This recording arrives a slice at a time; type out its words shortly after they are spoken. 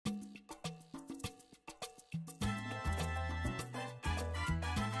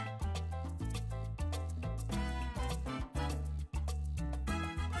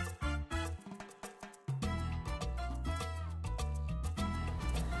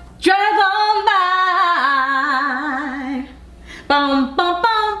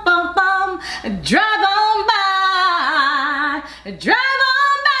drive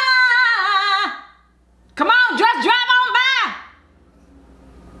on by. Come on, just drive on by.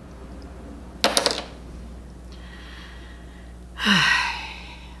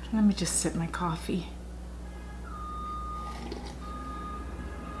 Let me just sip my coffee.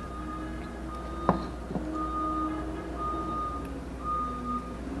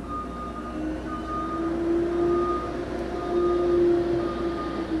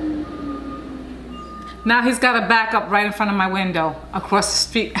 Now he's got a backup right in front of my window, across the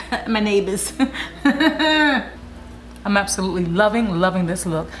street, my neighbors. I'm absolutely loving this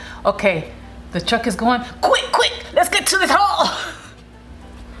look. Okay, the truck is going. Quick, let's get to this hole.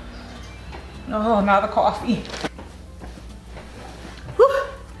 Oh, now the coffee. Whew.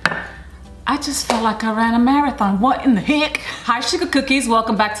 I just felt like I ran a marathon. What in the heck? Hi, Sugar Cookies.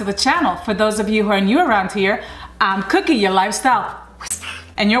 Welcome back to the channel. For those of you who are new around here, I'm Cookie, your lifestyle,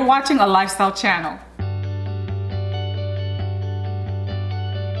 and you're watching a lifestyle channel.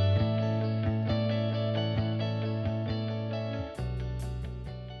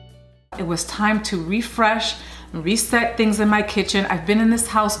 It was time to refresh, reset things in my kitchen. I've been in this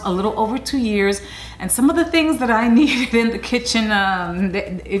house a little over 2 years, and some of the things that I needed in the kitchen,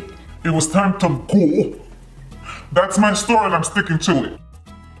 it was time to go. That's my story and I'm sticking to it.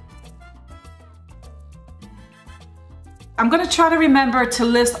 I'm gonna try to remember to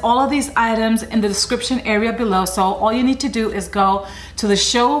list all of these items in the description area below. So all you need to do is go to the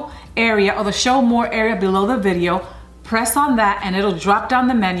show area or the show more area below the video, press on that, and it'll drop down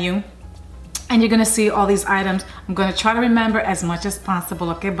the menu. And you're gonna see all these items. I'm gonna try to remember as much as possible,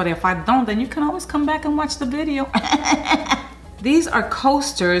 okay? But if I don't, then you can always come back and watch the video. These are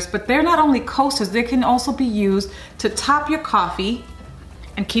coasters, but they're not only coasters, they can also be used to top your coffee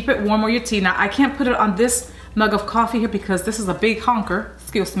and keep it warm or your tea. Now, I can't put it on this mug of coffee here because this is a big honker,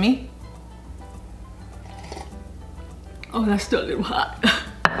 excuse me. Oh, that's still a little hot.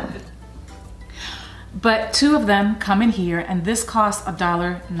 But 2 of them come in here, and this costs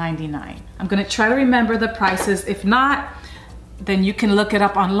 $1.99. I'm gonna try to remember the prices. If not, then you can look it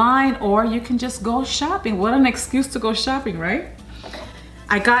up online or you can just go shopping. What an excuse to go shopping, right?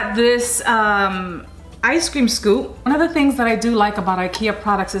 I got this ice cream scoop. One of the things that I do like about IKEA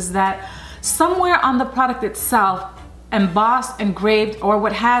products is that somewhere on the product itself, embossed, engraved, or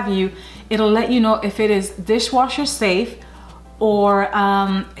what have you, it'll let you know if it is dishwasher safe or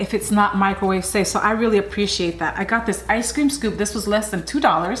if it's not microwave safe. So I really appreciate that. I got this ice cream scoop. This was less than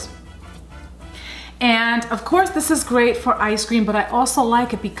 $2. And of course this is great for ice cream, but I also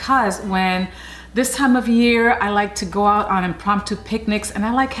like it because when this time of year, I like to go out on impromptu picnics, and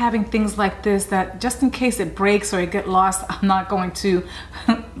I like having things like this that just in case it breaks or it get lost, I'm not going to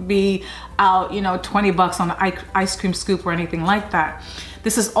be out, you know, 20 bucks on an ice cream scoop or anything like that.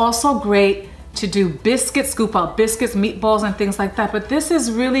 This is also great to do biscuits, scoop out biscuits, meatballs, and things like that. But this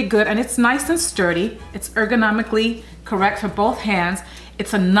is really good, and it's nice and sturdy. It's ergonomically correct for both hands.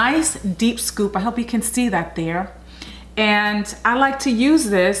 It's a nice deep scoop. I hope you can see that there. And I like to use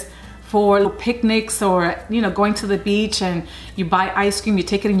this for picnics or, you know, going to the beach and you buy ice cream, you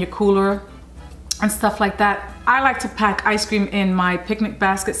take it in your cooler and stuff like that. I like to pack ice cream in my picnic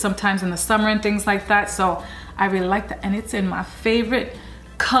basket sometimes in the summer and things like that. So I really like that, and it's in my favorite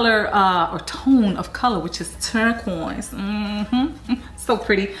color or tone of color, which is turquoise. So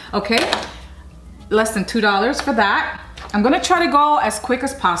pretty. Okay, less than $2 for that. I'm gonna try to go as quick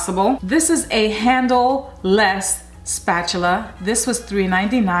as possible. This is a handle-less spatula. This was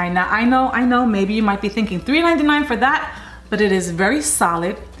 $3.99. Now I know maybe you might be thinking $3.99 for that, but it is very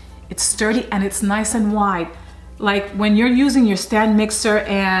solid, it's sturdy, and it's nice and wide. Like when you're using your stand mixer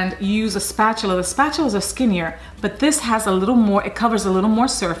and you use a spatula, the spatulas are skinnier, but this has a little more, it covers a little more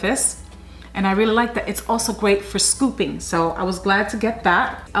surface. And I really like that. It's also great for scooping. So I was glad to get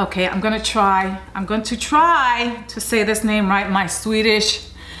that. Okay, I'm going to try to say this name right. My Swedish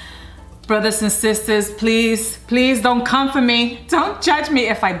brothers and sisters, please don't come for me. Don't judge me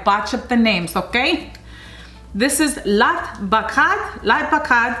if I botch up the names, okay? This is laddle.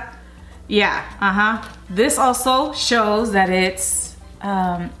 Yeah, This also shows that it's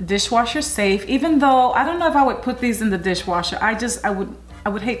dishwasher safe, even though I don't know if I would put these in the dishwasher. I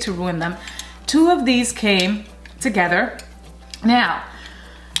would hate to ruin them. 2 of these came together. Now,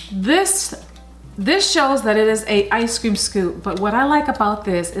 this shows that it is a ice cream scoop, but what I like about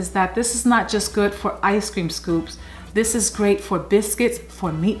this is that this is not just good for ice cream scoops. This is great for biscuits,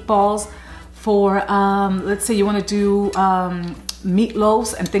 for meatballs, for let's say you want to do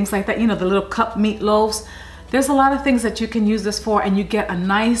meatloaves and things like that, you know, the little cup meatloaves. There's a lot of things that you can use this for, and you get a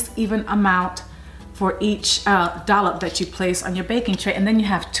nice even amount for each dollop that you place on your baking tray. And then you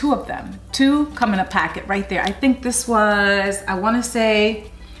have 2 of them. 2 come in a packet right there. I think this was, I wanna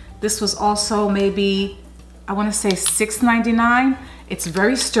say, this was also maybe, I wanna say $6.99. It's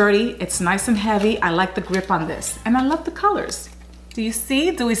very sturdy, it's nice and heavy. I like the grip on this. And I love the colors. Do you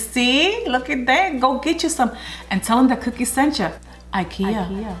see? Do we see? Look at that. Go get you some. And tell them that Cookie sent you.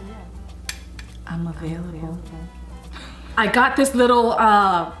 Ikea. I'm available. I got this little,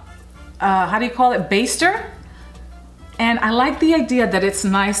 how do you call it? Baster. And I like the idea that it's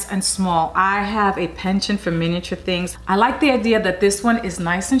nice and small. I have a penchant for miniature things. I like the idea that this one is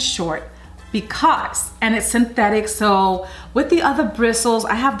nice and short because, and it's synthetic. So with the other bristles,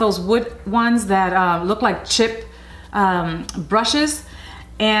 I have those wood ones that look like chip brushes,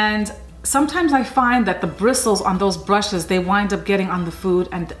 and sometimes I find that the bristles on those brushes, they wind up getting on the food,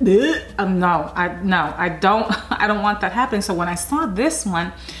 and no, I don't want that happening. So when I saw this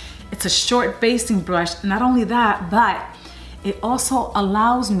one, it's a short basting brush. Not only that, but it also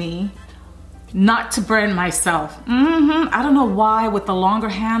allows me not to burn myself. I don't know why with the longer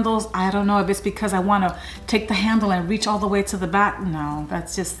handles. I don't know if it's because I want to take the handle and reach all the way to the back. No,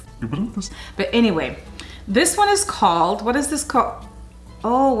 that's just, but anyway. This one is called, what is this called?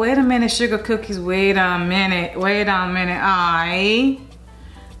 Oh, wait a minute, sugar cookies. Wait a minute.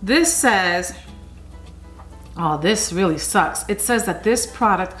 This says, oh, this really sucks. It says that this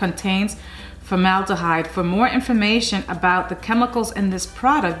product contains formaldehyde. For more information about the chemicals in this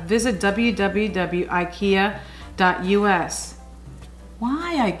product, visit www.ikea.us.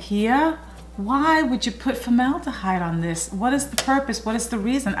 Why, Ikea? Why would you put formaldehyde on this? What is the purpose? What is the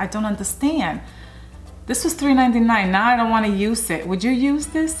reason? I don't understand. This was $3.99. Now I don't want to use it. Would you use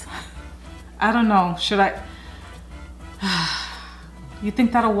this? I don't know. Should I? You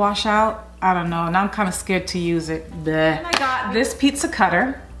think that'll wash out? I don't know. Now I'm kind of scared to use it. And I got this pizza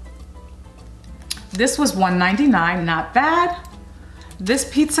cutter. This was $1.99. Not bad. This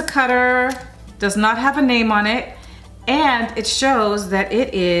pizza cutter does not have a name on it. And it shows that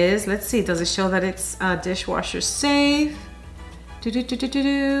it is, let's see, does it show that it's dishwasher safe?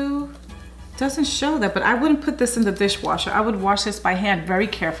 Doesn't show that, but I wouldn't put this in the dishwasher. I would wash this by hand very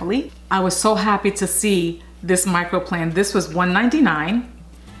carefully. I was so happy to see this microplane. This was $1.99.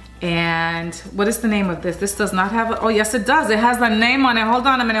 And what is the name of this? This does not have a, oh yes it does. It has the name on it. Hold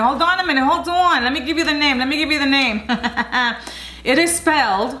on a minute, hold on. Let me give you the name, It is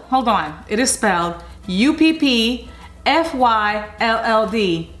spelled, hold on. It is spelled UPPFYLLD.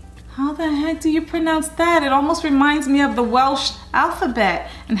 How the heck do you pronounce that? It almost reminds me of the Welsh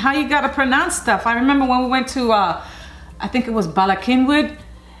alphabet and how you gotta pronounce stuff. I remember when we went to, I think it was Balakinwood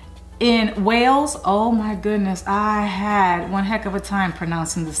in Wales. Oh my goodness, I had one heck of a time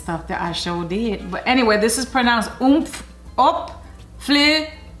pronouncing the stuff that I sure did. But anyway, this is pronounced oomph, up, fli,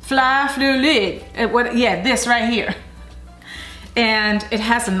 fly, flu, lid. Yeah, this right here. And it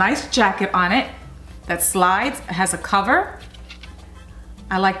has a nice jacket on it that slides. It has a cover.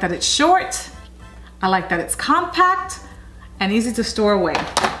 I like that it's short. I like that it's compact and easy to store away.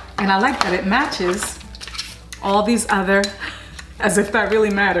 And I like that it matches all these other, as if that really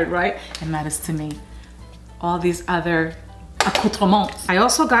mattered, right? It matters to me. All these other accoutrements. I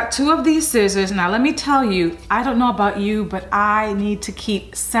also got 2 of these scissors. Now let me tell you, I don't know about you, but I need to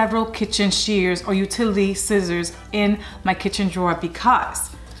keep several kitchen shears or utility scissors in my kitchen drawer because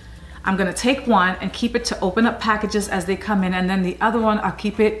I'm gonna take one and keep it to open up packages as they come in, and then the other one, I'll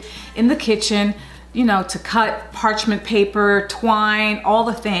keep it in the kitchen, you know, to cut parchment paper, twine, all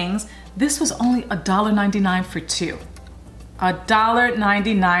the things. This was only $1.99 for 2.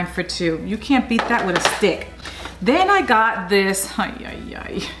 $1.99 for 2. You can't beat that with a stick. Then I got this,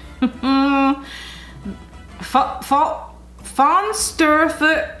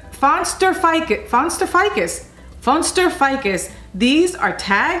 Fonsterficus. These are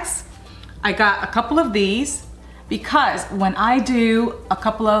tags. I got a couple of these because when I do a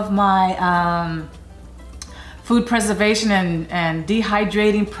couple of my food preservation and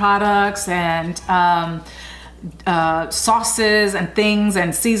dehydrating products and sauces and things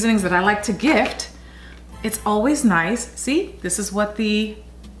and seasonings that I like to gift, it's always nice. See, this is what the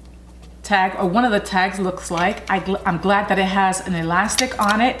tag or one of the tags looks like. I'm glad that it has an elastic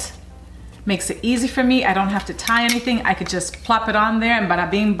on it. Makes it easy for me. I don't have to tie anything. I could just plop it on there and bada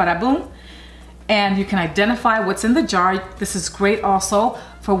bing, bada boom. And you can identify what's in the jar. This is great also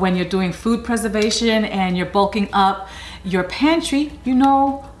for when you're doing food preservation and you're bulking up your pantry. You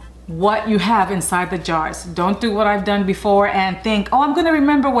know what you have inside the jars. Don't do what I've done before and think, oh, I'm gonna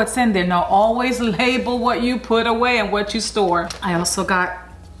remember what's in there. No, always label what you put away and what you store. I also got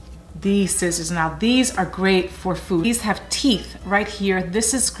these scissors. Now these are great for food. These have teeth right here.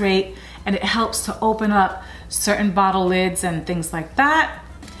 This is great. and it helps to open up certain bottle lids and things like that.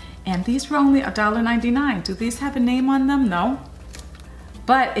 And these were only $1.99. Do these have a name on them? No.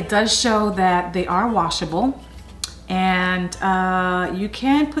 But it does show that they are washable, and you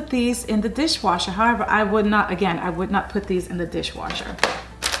can put these in the dishwasher. However, I would not put these in the dishwasher.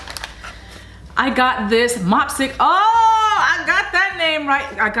 I got this Mopsic. Oh, I got that name right.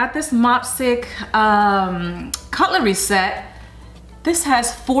 I got this Mopsic cutlery set. This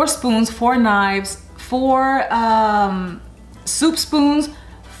has 4 spoons, 4 knives, 4 soup spoons,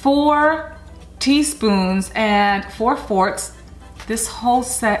 4 teaspoons, and 4 forks. This whole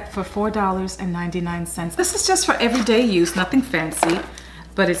set for $4.99. This is just for everyday use, nothing fancy,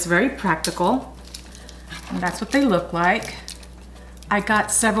 but it's very practical. And that's what they look like. I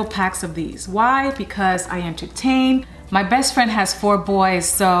got several packs of these. Why? Because I entertain. My best friend has 4 boys,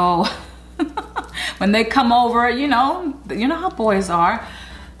 so when they come over, you know how boys are.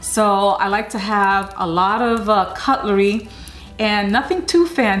 So I like to have a lot of cutlery and nothing too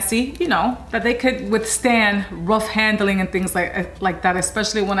fancy, you know, that they could withstand rough handling and things like that,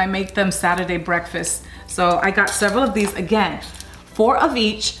 especially when I make them Saturday breakfast. So I got several of these, again, 4 of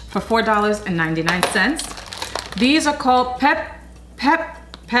each for $4.99. These are called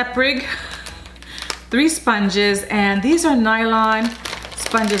Peprig 3 sponges, and these are nylon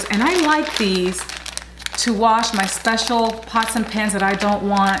sponges, and I like these to wash my special pots and pans that I don't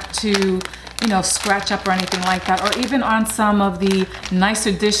want to, you know, scratch up or anything like that, or even on some of the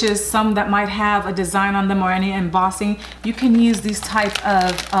nicer dishes, some that might have a design on them or any embossing. You can use these type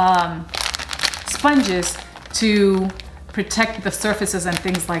of sponges to protect the surfaces and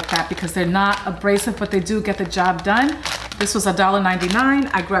things like that, because they're not abrasive, but they do get the job done. This was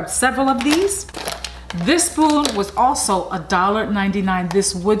 $1.99. I grabbed several of these. This spoon was also $1.99.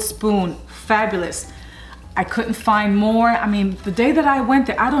 This wood spoon, fabulous. I couldn't find more. I mean, the day that I went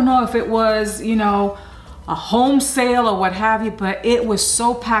there, I don't know if it was, you know, a home sale or what have you, but it was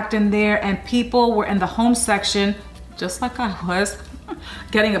so packed in there, and people were in the home section, just like I was,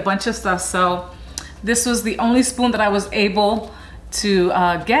 getting a bunch of stuff. So this was the only spoon that I was able to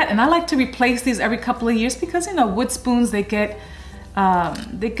get, and I like to replace these every couple of years because, you know, wood spoons, they get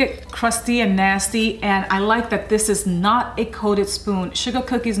crusty and nasty, and I like that this is not a coated spoon. Sugar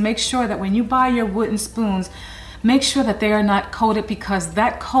Cookies, make sure that when you buy your wooden spoons, make sure that they are not coated, because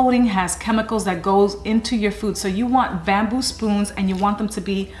that coating has chemicals that goes into your food. So you want bamboo spoons, and you want them to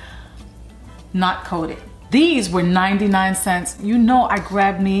be not coated. These were 99 cents. You know, I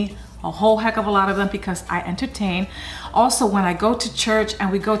grabbed me a whole heck of a lot of them because I entertain. Also, when I go to church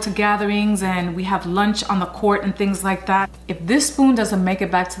and we go to gatherings and we have lunch on the court and things like that, if this spoon doesn't make it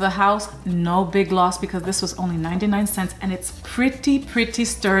back to the house, no big loss, because this was only 99 cents and it's pretty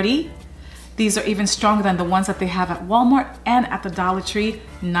sturdy. These are even stronger than the ones that they have at Walmart and at the Dollar Tree.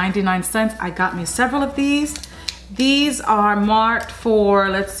 99 cents. I got me several of these. These are marked for,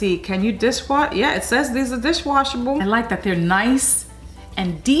 let's see, can you dishwash? Yeah, it says these are dishwashable. I like that they're nice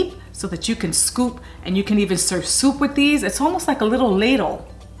and deep, so that you can scoop, and you can even serve soup with these. It's almost like a little ladle.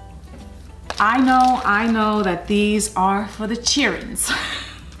 I know that these are for the cheerings,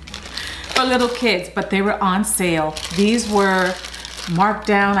 for little kids, but they were on sale. These were marked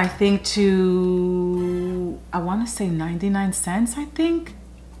down, I think, to, I want to say 99 cents, I think,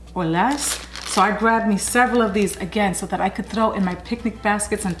 or less. So I grabbed me several of these, again, so that I could throw in my picnic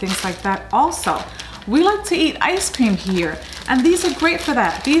baskets and things like that. Also, we like to eat ice cream here, and these are great for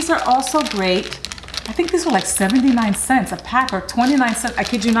that. These are also great. I think these were like 79 cents a pack, or 29 cents. I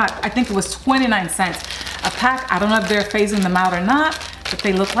kid you not, I think it was 29 cents a pack. I don't know if they're phasing them out or not, but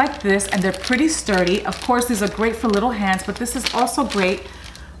they look like this, and they're pretty sturdy. Of course, these are great for little hands, but this is also great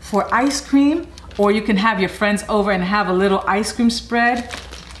for ice cream, or you can have your friends over and have a little ice cream spread.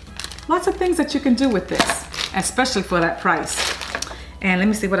 Lots of things that you can do with this, especially for that price. And let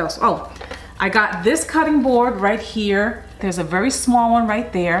me see what else. Oh, I got this cutting board right here. There's a very small one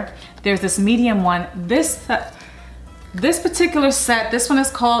right there. There's this medium one. This particular set, this one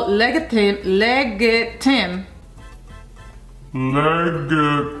is called Legitim.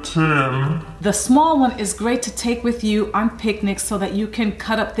 The small one is great to take with you on picnics so that you can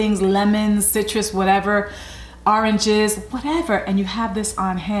cut up things, lemons, citrus, whatever, oranges, whatever, and you have this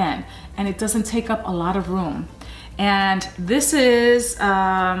on hand, and it doesn't take up a lot of room. And this is,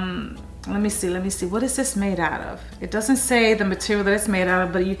 let me see, what is this made out of? It doesn't say the material that it's made out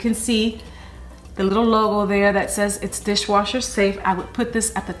of, but you can see the little logo there that says it's dishwasher safe. I would put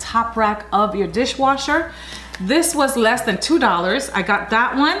this at the top rack of your dishwasher. This was less than $2. I got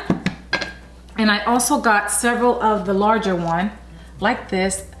that one, and I also got several of the larger one, like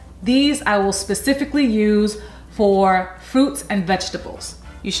this. These I will specifically use for fruits and vegetables.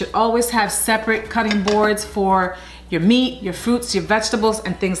 You should always have separate cutting boards for your meat, your fruits, your vegetables,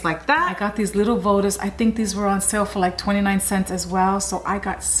 and things like that. I got these little votives. I think these were on sale for like 29 cents as well. So I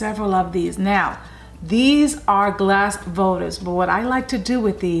got several of these. Now, these are glass votives, but what I like to do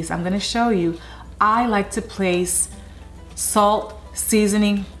with these, I'm gonna show you. I like to place salt,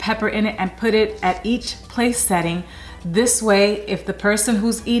 seasoning, pepper in it and put it at each place setting. This way, if the person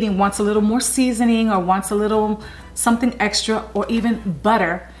who's eating wants a little more seasoning or wants a little something extra or even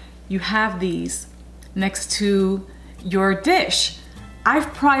butter, you have these next to your dish.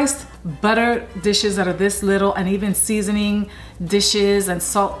 I've priced butter dishes that are this little and even seasoning dishes and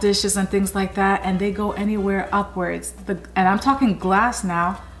salt dishes and things like that, and they go anywhere upwards. And I'm talking glass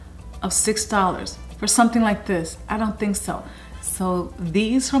now of $6 for something like this. I don't think so. So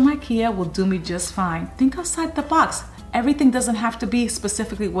these from Ikea will do me just fine. Think outside the box. Everything doesn't have to be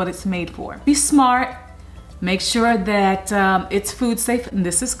specifically what it's made for. Be smart. Make sure that it's food safe, and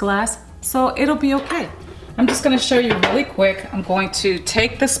this is glass, so it'll be okay. I'm just gonna show you really quick. I'm going to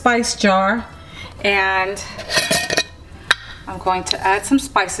take the spice jar and I'm going to add some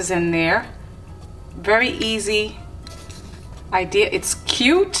spices in there. Very easy idea. It's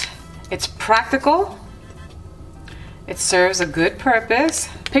cute, it's practical, it serves a good purpose.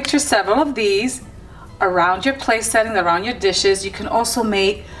 Picture several of these around your place setting, around your dishes. You can also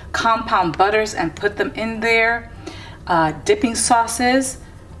make compound butters and put them in there. Dipping sauces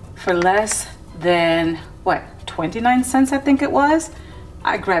for less than, what, 29 cents I think it was.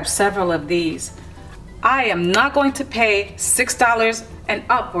 I grabbed several of these. I am not going to pay $6 and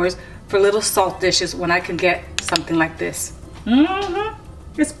upwards for little salt dishes when I can get something like this.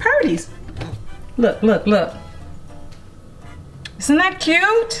 It's parties. Look, look, look. Isn't that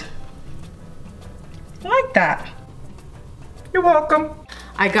cute? I like that. You're welcome.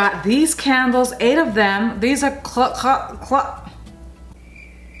 I got these candles, 8 of them. These are clock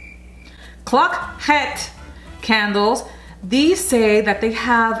het candles. These say that they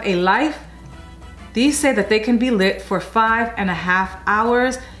have a life. These say that they can be lit for 5.5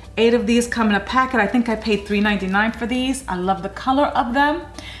 hours. 8 of these come in a packet. I think I paid $3.99 for these. I love the color of them.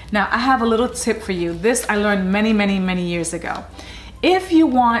 Now I have a little tip for you. This I learned many years ago. If you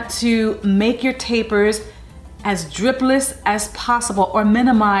want to make your tapers as dripless as possible or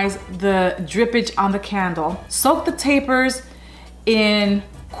minimize the drippage on the candle, soak the tapers in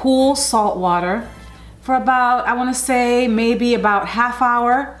cool salt water for about, I want to say maybe about ½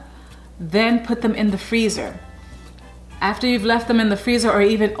 hour, then put them in the freezer. After you've left them in the freezer or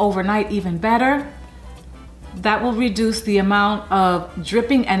even overnight, even better, that will reduce the amount of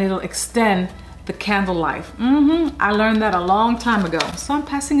dripping and it'll extend the candle life. I learned that a long time ago, so I'm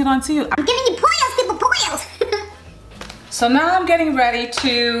passing it on to you. I'm giving you poils, people, poils. So now I'm getting ready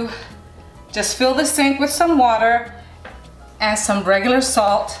to just fill the sink with some water and some regular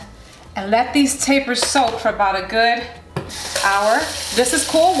salt and let these tapers soak for about a good hour. This is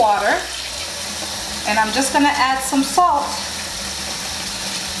cool water, and I'm just gonna add some salt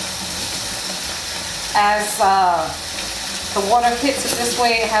as the water hits it. This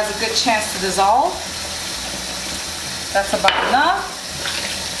way it has a good chance to dissolve. That's about enough.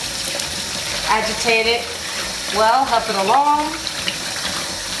 Agitate it well, help it along.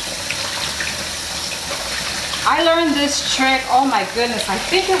 I learned this trick, oh my goodness, I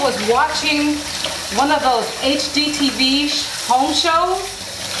think it was watching one of those HGTV home shows,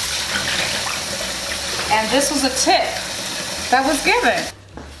 and this was a tip that was given.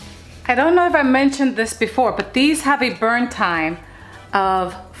 I don't know if I mentioned this before, but these have a burn time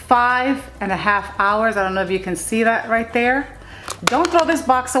of 5.5 hours. I don't know if you can see that right there. Don't throw this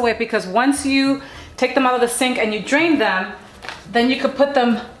box away, because once you take them out of the sink and you drain them, then you can put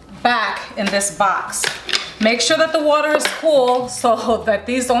them back in this box. Make sure that the water is cool so that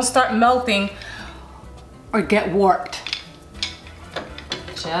these don't start melting or get warped.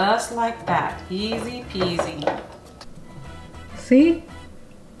 Just like that, easy peasy. See?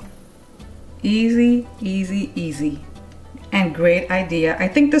 Easy, easy, easy. And great idea. I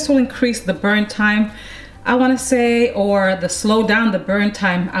think this will increase the burn time, I want to say, or the slow down the burn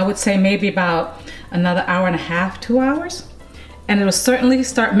time. I would say maybe about another 1.5 hours, 2 hours. And it will certainly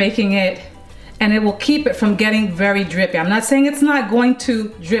start making it, and it will keep it from getting very drippy. I'm not saying it's not going to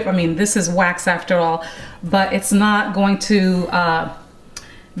drip. I mean, this is wax after all, but it's not going to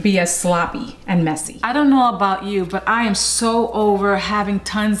be as sloppy and messy. I don't know about you, but I am so over having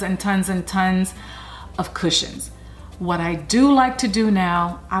tons and tons and tons of cushions. What I do like to do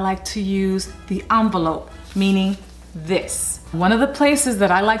now, I like to use the envelope, meaning this. One of the places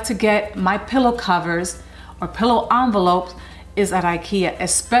that I like to get my pillow covers or pillow envelopes is at Ikea,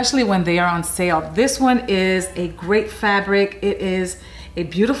 especially when they are on sale. This one is a great fabric. It is A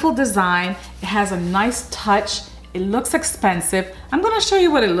beautiful design. It has a nice touch. It looks expensive. I'm gonna show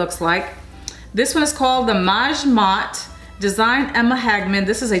you what it looks like. This one is called the Majmat Design Emma Hagman.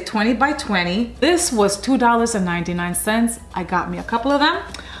 This is a 20 by 20. This was $2.99. I got me a couple of them.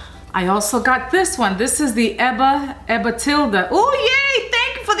 I also got this one. This is the Ebba Tilda. Oh yay,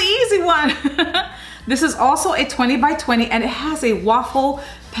 thank you for the easy one. This is also a 20 by 20 and it has a waffle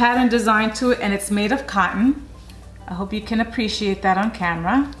pattern design to it and it's made of cotton. I hope you can appreciate that on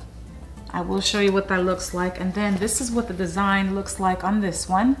camera. I will show you what that looks like, and then this is what the design looks like on this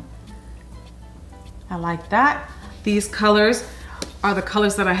one. I like that. These colors are the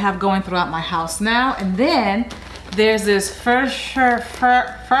colors that I have going throughout my house now. And then there's this fur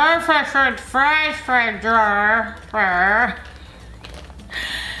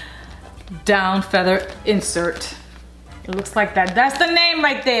down feather insert. It looks like that. That's the name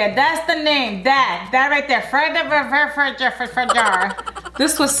right there. That's the name. That right there.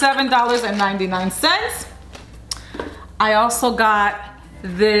 This was $7.99. I also got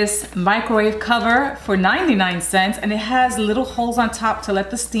this microwave cover for 99 cents, and it has little holes on top to let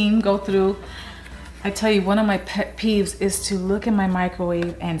the steam go through. I tell you, one of my pet peeves is to look in my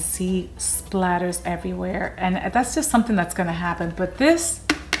microwave and see splatters everywhere, and that's just something that's gonna happen. But this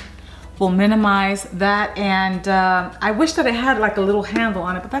will minimize that, and I wish that it had like a little handle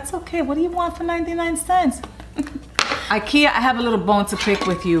on it, but that's okay. What do you want for 99 cents? Ikea, I have a little bone to pick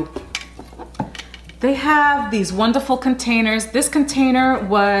with you. They have these wonderful containers. This container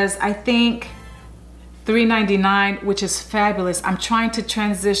was, I think, $3.99, which is fabulous. I'm trying to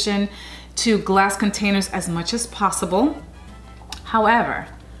transition to glass containers as much as possible. However,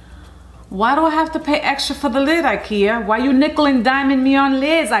 why do I have to pay extra for the lid, Ikea? Why you nickel and diming me on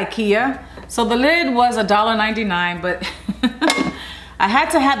lids, Ikea? So the lid was $1.99, but I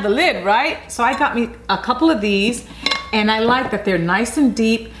had to have the lid, right? So I got me a couple of these, and I like that they're nice and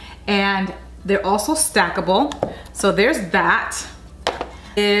deep, and they're also stackable. So there's that.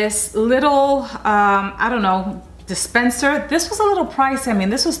 This little, I don't know, dispenser. This was a little pricey. I mean,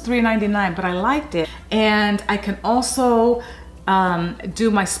 this was $3.99, but I liked it. And I can also do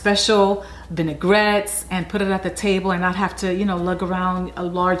my special vinaigrettes and put it at the table and not have to, you know, lug around a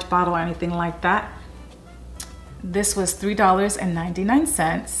large bottle or anything like that. This was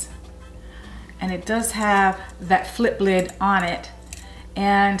 $3.99, and it does have that flip lid on it.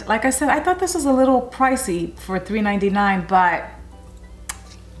 And like I said, I thought this was a little pricey for $3.99, but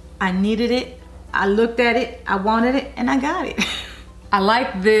I needed it. I looked at it, I wanted it, and I got it. I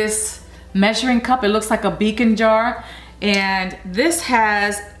like this measuring cup. It looks like a beacon jar. And this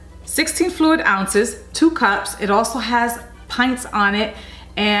has 16 fluid ounces, 2 cups. It also has pints on it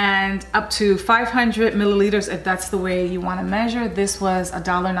and up to 500 milliliters if that's the way you want to measure. This was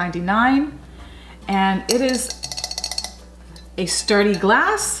 $1.99, and it is a sturdy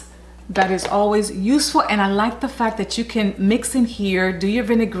glass that is always useful. And I like the fact that you can mix in here, do your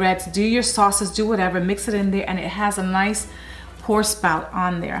vinaigrettes, do your sauces, do whatever, mix it in there, and it has a nice pour spout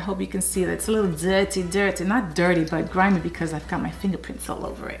on there. I hope you can see that. It's a little dirty, not dirty, but grimy because I've got my fingerprints all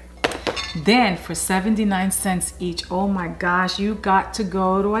over it. Then for 79 cents each, oh my gosh, you got to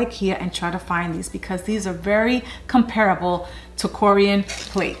go to Ikea and try to find these because these are very comparable to Korean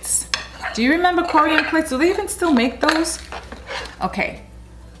plates. Do you remember Korean plates? Do they even still make those? Okay.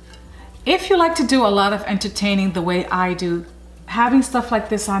 If you like to do a lot of entertaining the way I do, having stuff like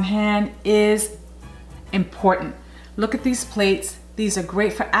this on hand is important. Look at these plates. These are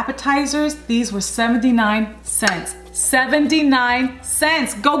great for appetizers. These were 79 cents. 79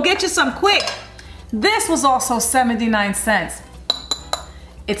 cents. Go get you some quick. This was also 79 cents.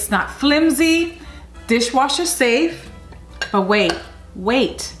 It's not flimsy, dishwasher safe, but wait.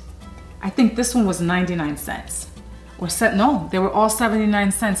 I think this one was 99 cents. Or no, they were all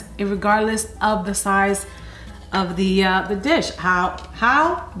 79 cents, regardless of the size of the dish.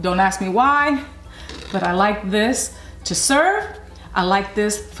 How? Don't ask me why, but I like this to serve. I like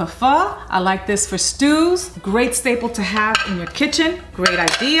this for pho. I like this for stews. Great staple to have in your kitchen. Great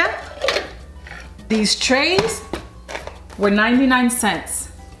idea. These trays were 99 cents.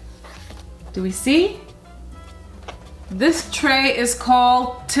 Do we see? This tray is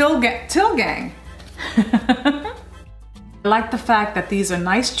called Tilgang. I like the fact that these are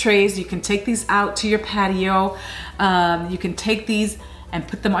nice trays. You can take these out to your patio. You can take these and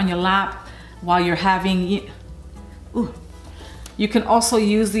put them on your lap while you're having, ooh. You can also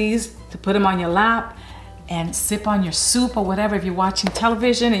use these to put them on your lap and sip on your soup or whatever if you're watching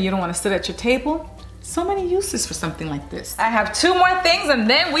television and you don't want to sit at your table. So many uses for something like this. I have 2 more things and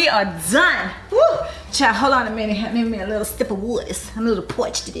then we are done. Woo! Child, hold on a minute. Give me a little sip of wood. I'm a little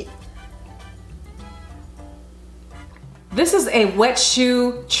parched today. This is a wet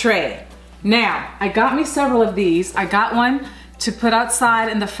shoe tray. Now, I got me several of these. I got one to put outside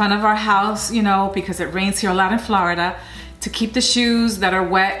in the front of our house, you know, because it rains here a lot in Florida, to keep the shoes that are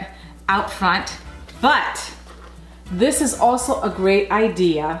wet out front. But this is also a great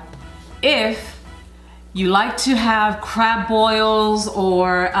idea if you like to have crab boils,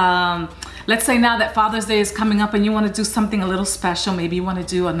 or let's say now that Father's Day is coming up and you want to do something a little special. Maybe you want to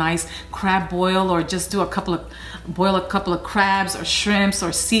do a nice crab boil, or just do boil a couple of crabs or shrimps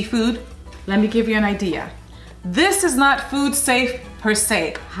or seafood. Let me give you an idea. This is not food safe per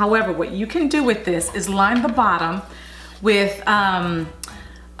se. However, what you can do with this is line the bottom with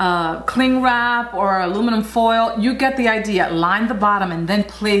cling wrap or aluminum foil. You get the idea. Line the bottom and then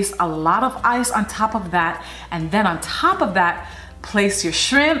place a lot of ice on top of that. And then on top of that, place your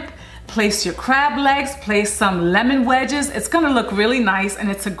shrimp, place your crab legs, place some lemon wedges. It's gonna look really nice,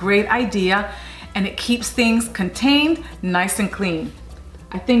 and it's a great idea, and it keeps things contained, nice and clean.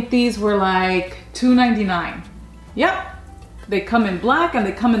 I think these were like $2.99. Yep, they come in black and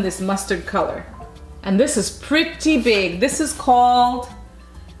they come in this mustard color. And this is pretty big. This is called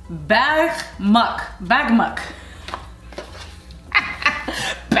bag muck. Bag muck.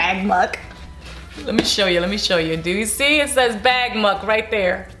 Bag muck. Let me show you. Do you see? It says bag muck right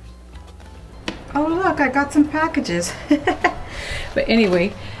there. Oh look, I got some packages. But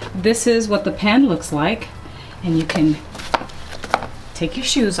anyway, this is what the pan looks like. And you can take your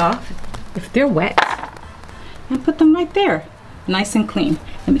shoes off if they're wet and put them right there, nice and clean.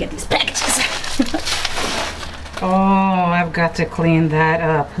 Let me get these packages. Oh, I've got to clean that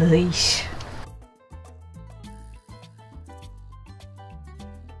up, please.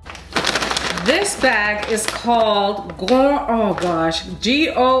 This bag is called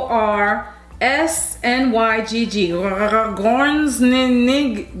Gorsnygg.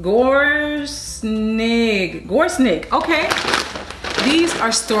 Gorsnygg. Okay. These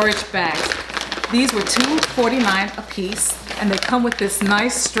are storage bags. These were $2.49 a piece, and they come with this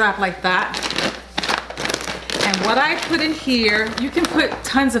nice strap like that. And what I put in here, you can put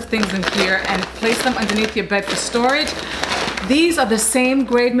tons of things in here and place them underneath your bed for storage. These are the same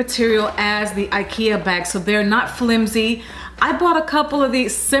grade material as the Ikea bags, so they're not flimsy. I bought a couple of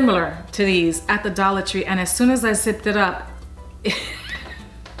these similar to these at the Dollar Tree, and as soon as I zipped it up,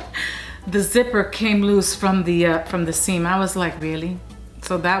 the zipper came loose from the seam. I was like, really?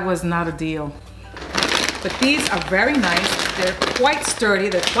 So that was not a deal. But these are very nice. They're quite sturdy.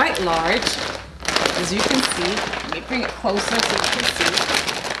 They're quite large, as you can see. Let me bring it closer so you can see.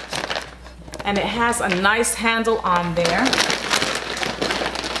 And it has a nice handle on there.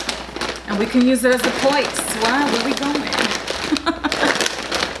 And we can use it as the plates. Wow, where are we going?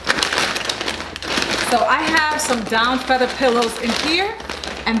 So I have some down feather pillows in here,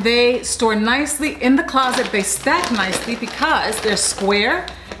 and they store nicely in the closet. They stack nicely because they're square,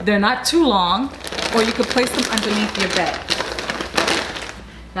 they're not too long, or you could place them underneath your bed.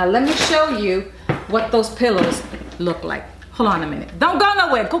 Now let me show you what those pillows look like. Hold on a minute. Don't go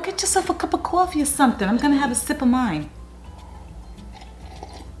nowhere. Go get yourself a cup of coffee or something. I'm gonna have a sip of mine.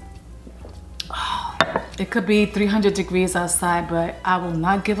 Oh, it could be 300 degrees outside, but I will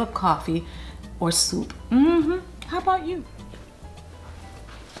not give up coffee or soup. How about you?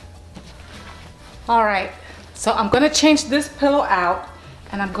 All right, so I'm gonna change this pillow out,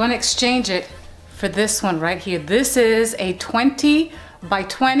 and I'm gonna exchange it for this one right here. This is a 20 by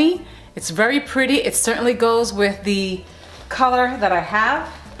 20. It's very pretty. It certainly goes with the color that I have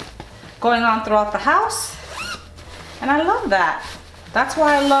going on throughout the house, and I love that. That's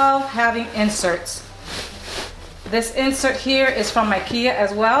why I love having inserts. This insert here is from Ikea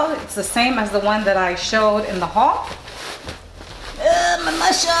as well. It's the same as the one that I showed in the haul. My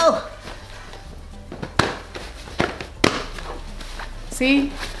muscle.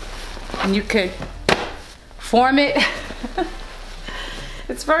 See? And you could form it.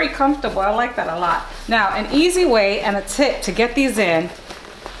 It's very comfortable. I like that a lot. Now, an easy way and a tip to get these in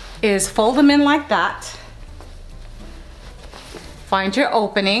is fold them in like that. Find your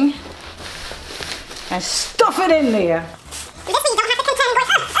opening and stuff it in there. This way you don't have to contend with.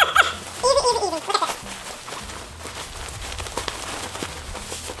 Easy, easy, easy. Look at this.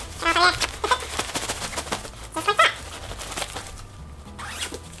 Oh, yeah. Just like that.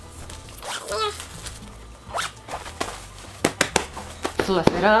 Yeah. Fluff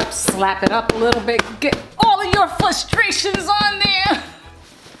it up, slap it up a little bit, get all of your frustrations on there.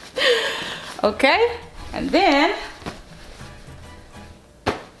 Okay, and then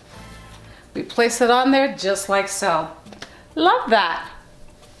we place it on there just like so. Love that.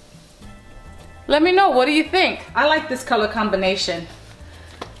 Let me know, what do you think? I like this color combination.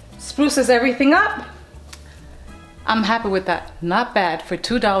 Spruces everything up. I'm happy with that. Not bad for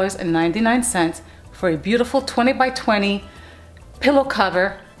 $2.99 for a beautiful 20 by 20 pillow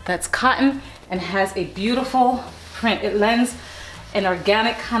cover that's cotton and has a beautiful print. It lends an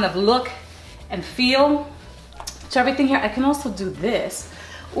organic kind of look and feel to everything here. I can also do this.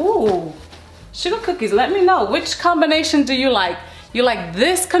 Ooh, sugar cookies, let me know. Which combination do you like? You like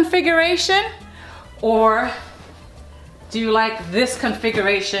this configuration or do you like this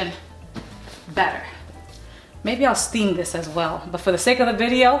configuration better? Maybe I'll steam this as well, but for the sake of the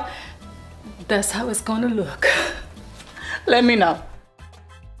video, that's how it's gonna look. Let me know.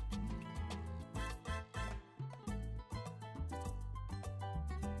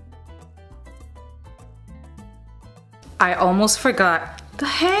 I almost forgot the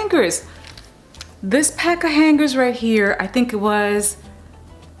hangers. This pack of hangers right here, I think it was,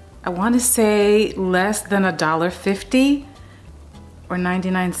 I want to say less than $1.50 or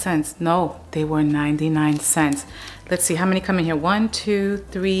 99 cents. No, they were 99 cents. Let's see how many come in here. 1, 2,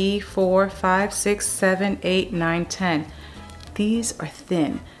 3, 4, 5, 6, 7, 8, 9, 10. These are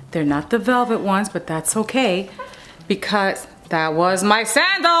thin. They're not the velvet ones, but that's okay because that was my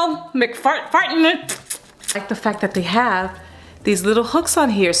sandal. McFartin'. I like the fact that they have these little hooks on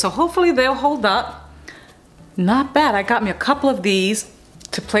here, so hopefully they'll hold up. Not bad. I got me a couple of these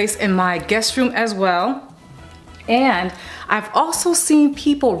to place in my guest room as well. And I've also seen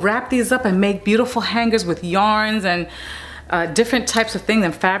people wrap these up and make beautiful hangers with yarns and different types of things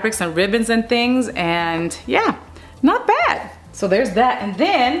and fabrics and ribbons and things. And yeah, not bad. So there's that. And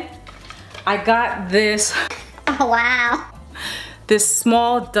then I got this. Oh, wow. This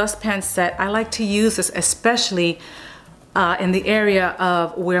small dustpan set. I like to use this especially in the area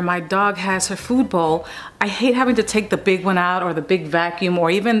of where my dog has her food bowl. I hate having to take the big one out or the big vacuum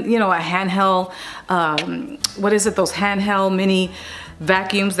or even, you know, a handheld, what is it, those handheld mini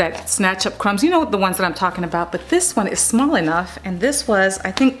vacuums that snatch up crumbs. You know the ones that I'm talking about, but this one is small enough, and this was,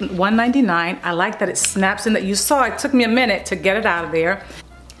 I think, $1.99. I like that it snaps in that. You saw it took me a minute to get it out of there.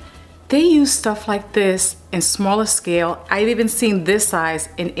 They use stuff like this in smaller scale. I've even seen this size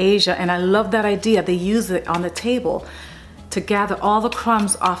in Asia, and I love that idea. They use it on the table to gather all the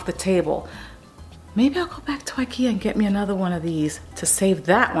crumbs off the table. Maybe I'll go back to Ikea and get me another one of these to save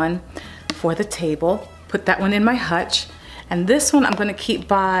that one for the table. Put that one in my hutch. And this one I'm gonna keep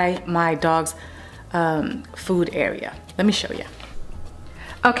by my dog's food area. Let me show you.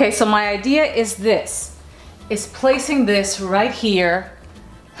 Okay, so my idea is this. Is placing this right here.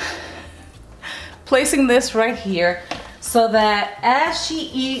 Placing this right here so that as she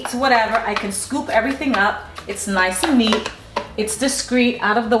eats whatever, I can scoop everything up. It's nice and neat. It's discreet,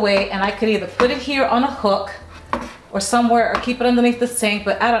 out of the way, and I could either put it here on a hook or somewhere or keep it underneath the sink,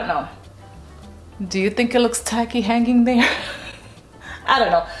 but I don't know. Do you think it looks tacky hanging there? I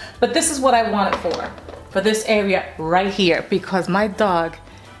don't know, but this is what I want it for this area right here, because my dog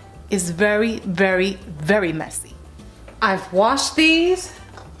is very, very, very messy. I've washed these.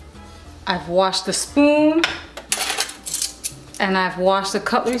 I've washed the spoon and I've washed the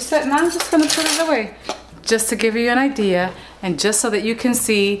cutlery set, and I'm just gonna put it away just to give you an idea and just so that you can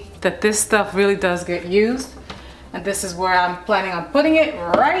see that this stuff really does get used. And this is where I'm planning on putting it,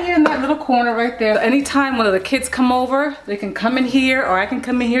 right here in that little corner right there. Anytime one of the kids come over, they can come in here, or I can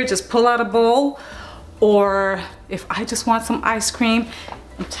come in here, just pull out a bowl, or if I just want some ice cream.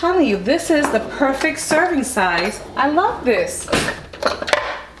 I'm telling you, this is the perfect serving size. I love this.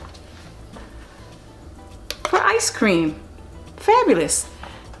 For ice cream. Fabulous.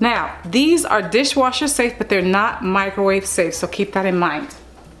 Now, these are dishwasher safe, but they're not microwave safe, so keep that in mind.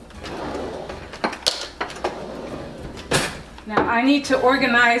 Now, I need to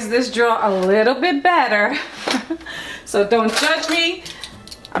organize this drawer a little bit better, so don't judge me.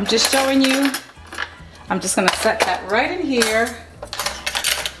 I'm just showing you. I'm just gonna set that right in here,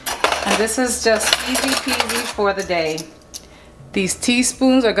 and this is just easy peasy for the day. These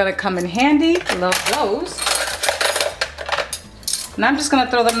teaspoons are gonna come in handy. Love those. And I'm just gonna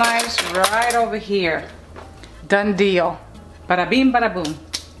throw the knives right over here. Done deal. Bada bing, bada boom.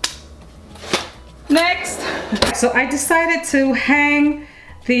 Next. So I decided to hang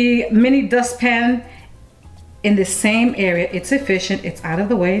the mini dustpan in the same area. It's efficient, it's out of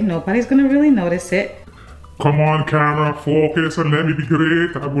the way, nobody's gonna really notice it. Come on, camera, focus and let me be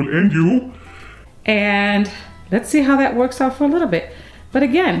great. I will end you. And let's see how that works out for a little bit. But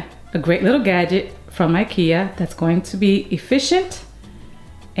again, a great little gadget from Ikea that's going to be efficient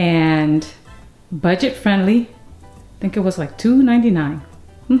and budget friendly. I think it was like $2.99.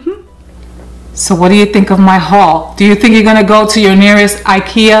 So what do you think of my haul? Do you think you're gonna go to your nearest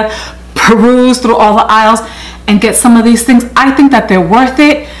Ikea, peruse through all the aisles and get some of these things? I think that they're worth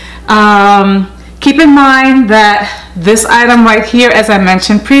it. Keep in mind that this item right here, as I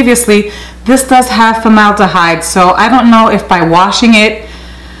mentioned previously, this does have formaldehyde. So I don't know if by washing it,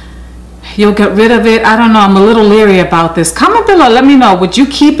 you'll get rid of it. I don't know. I'm a little leery about this. Comment below. Let me know. Would you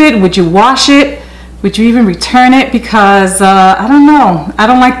keep it? Would you wash it? Would you even return it? Because I don't know. I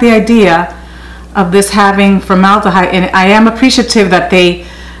don't like the idea of this having formaldehyde. And I am appreciative that they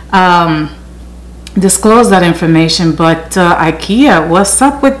disclose that information. But Ikea, what's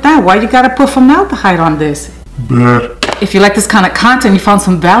up with that? Why you gotta put formaldehyde on this? Bad. If you like this kind of content, you found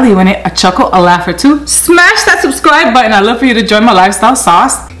some value in it, a chuckle, a laugh or two, smash that subscribe button. I'd love for you to join my lifestyle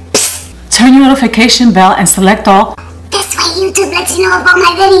sauce. Turn your notification bell and select all. This way YouTube lets you know about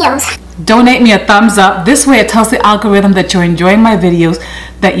my videos. Donate me a thumbs up. This way it tells the algorithm that you're enjoying my videos,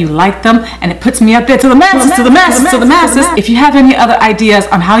 that you like them, and it puts me up there to the masses, to the masses, to the masses. If you have any other ideas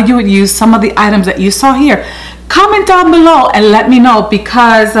on how you would use some of the items that you saw here, comment down below and let me know,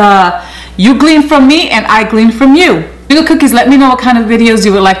 because you glean from me and I glean from you. Little cookies, let me know what kind of videos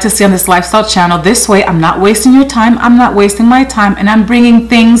you would like to see on this lifestyle channel. This way I'm not wasting your time, I'm not wasting my time, and I'm bringing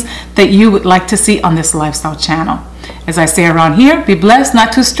things that you would like to see on this lifestyle channel. As I say around here, be blessed,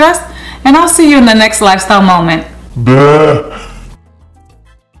 not too stressed, and I'll see you in the next lifestyle moment. Bad.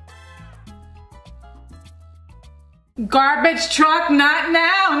 Garbage truck, not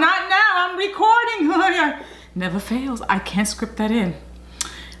now, not now. I'm recording. Never fails. I can't script that in.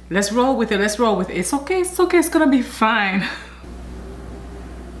 Let's roll with it. Let's roll with it. It's okay. It's okay. It's gonna be fine.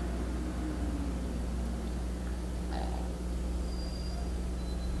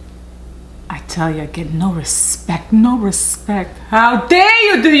 I tell you, I get no respect. No respect. How dare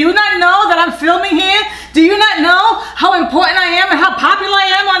you? Do you not know that I'm filming here? Do you not know how important I am and how popular I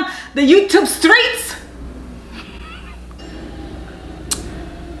am on the YouTube streets?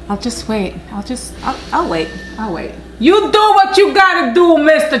 I'll just wait. I'll wait. I'll wait. You do what you gotta do,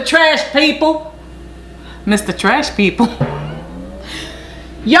 Mr. Trash People. Mr. Trash People.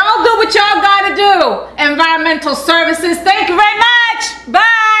 Y'all do what y'all gotta do. Environmental services. Thank you very much.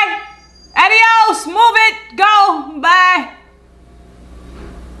 Bye. Adios. Move it. Go. Bye.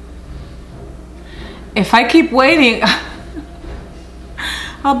 If I keep waiting,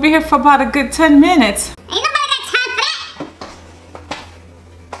 I'll be here for about a good 10 minutes. Ain't nobody got time for that.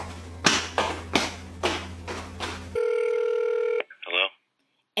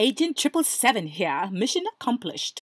 Agent 777 here. Mission accomplished.